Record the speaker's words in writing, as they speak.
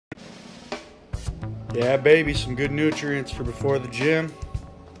Yeah, baby, some good nutrients for before the gym.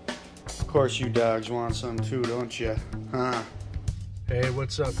 Of course you dogs want some too, don't you? Huh? Hey,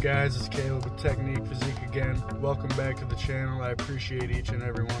 what's up guys? It's Caleb with Technique Physique again. Welcome back to the channel. I appreciate each and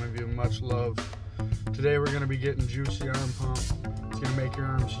every one of you. Much love. Today we're going to be getting juicy arm pump. It's going to make your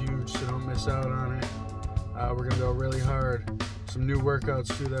arms huge, so don't miss out on it. We're going to go really hard. Some new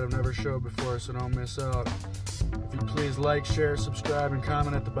workouts too that I've never showed before, so don't miss out. If you please like, share, subscribe, and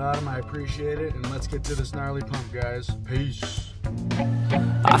comment at the bottom, I appreciate it. And let's get to this gnarly pump, guys. Peace.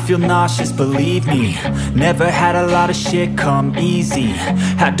 I feel nauseous, believe me. Never had a lot of shit come easy.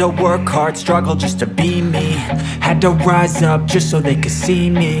 Had to work hard, struggle just to be me. Had to rise up just so they could see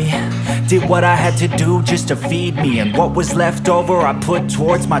me. Did what I had to do just to feed me. And what was left over I put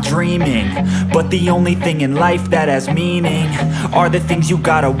towards my dreaming. But the only thing in life that has meaning are the things you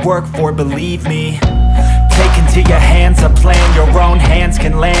gotta work for, believe me. Take into your hands a plan. Your own hands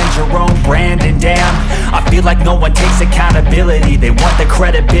can land your own brand. And damn, I feel like no one takes accountability. They want the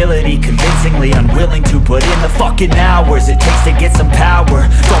credibility, convincingly unwilling to put in the fucking hours it takes to get some power.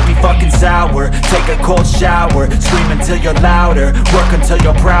 Don't be fucking sour, take a cold shower. Scream until you're louder, work until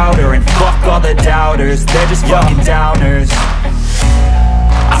you're prouder. And fuck all the doubters, they're just fucking downers.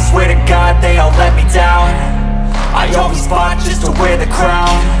 I swear to God they all let me down. I always fought just to wear the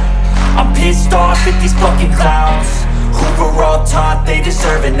crown. I'm pissed off at these fucking clowns who were all taught they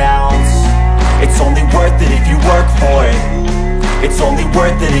deserve an ounce. It's only worth it if you work for it. It's only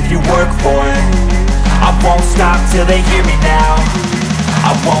worth it if you work for it. I won't stop till they hear me now.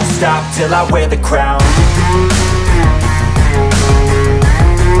 I won't stop till I wear the crown.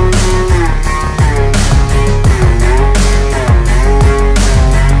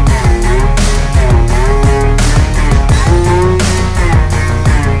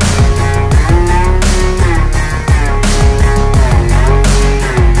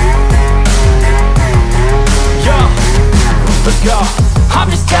 I'm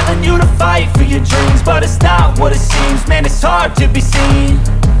just telling you to fight for your dreams, but it's not what it seems. Man, it's hard to be seen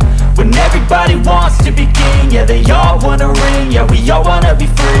when everybody wants to be king. Yeah, they all wanna ring, yeah, we all wanna be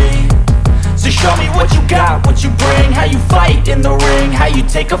free. So show me what you got, what you bring, how you fight in the ring, how you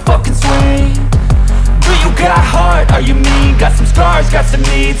take a fucking swing. Do you got heart, are you mean? Got some scars, got some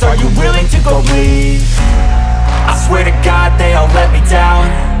needs, are you willing to go bleed? I swear to God they all let me down.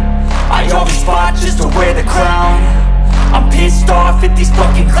 I always fought just to wear the crown. I'm pissed off at these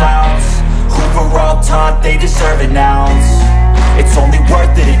fucking clowns who were all taught they deserve an ounce. It's only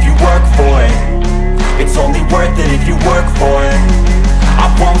worth it if you work for it. It's only worth it if you work for it. I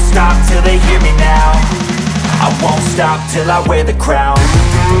won't stop till they hear me now. I won't stop till I wear the crown.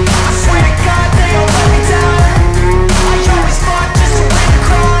 I swear to God they all let me down. I always fought just to wear the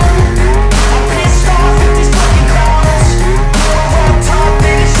crown. I'm pissed off at these fucking clowns who were all taught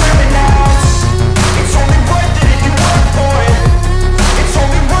they deserve an ounce. It's only worth it if you work for it. It's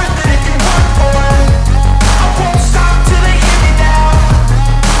only worth it if you work for it. I won't stop till they hear me now.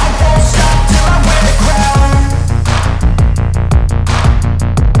 I won't stop till I wear the crown.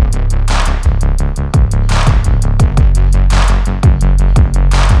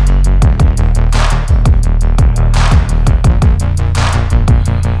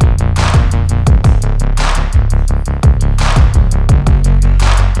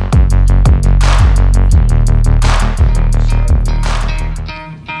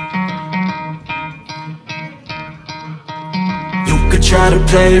 Try to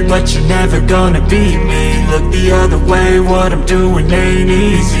play it, but you're never gonna beat me. Look the other way, what I'm doing ain't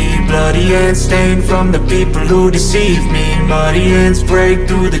easy. Bloody hands stained from the people who deceive me. Muddy hands break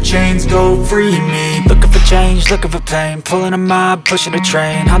through the chains, go free me. Looking for change, looking for pain. Pulling a mob, pushing a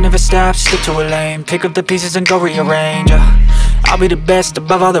train. I'll never stop, stick to a lane. Pick up the pieces and go rearrange. I'll be the best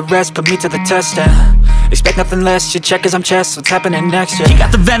above all the rest, put me to the test and expect nothing less, you check as I'm chess, what's happening next, yeah. He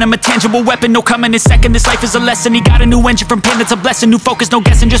got the venom, a tangible weapon, no coming in second. This life is a lesson, he got a new engine from pain, that's a blessing. New focus, no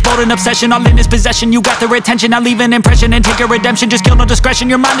guessing, just bold and obsession. All in his possession, you got their attention. I leave an impression and take a redemption. Just kill, no discretion,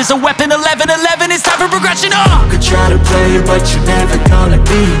 your mind is a weapon. 11-11, it's time for progression, You could try to play it, but you're never gonna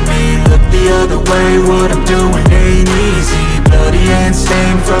beat me. Look the other way, what I'm doing ain't easy. Bloody hands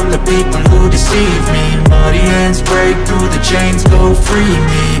stained from the people who deceive me. Muddy hands break through the chains, go free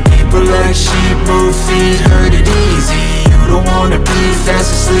me. People like sheep move feet, hurt it easy. You don't wanna be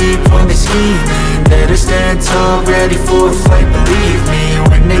fast asleep when they scheming. Better stand tall, ready for a fight, believe me.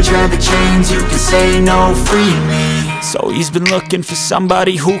 When they try the chains, you can say no, free me. So he's been looking for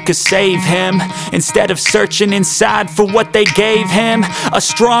somebody who could save him, instead of searching inside for what they gave him. A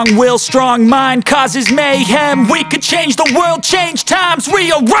strong will, strong mind causes mayhem. We could change the world, change times,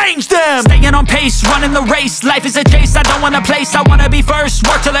 rearrange them. Staying on pace, running the race. Life is a chase, I don't want a place, I wanna be first.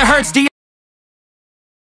 Work till it hurts,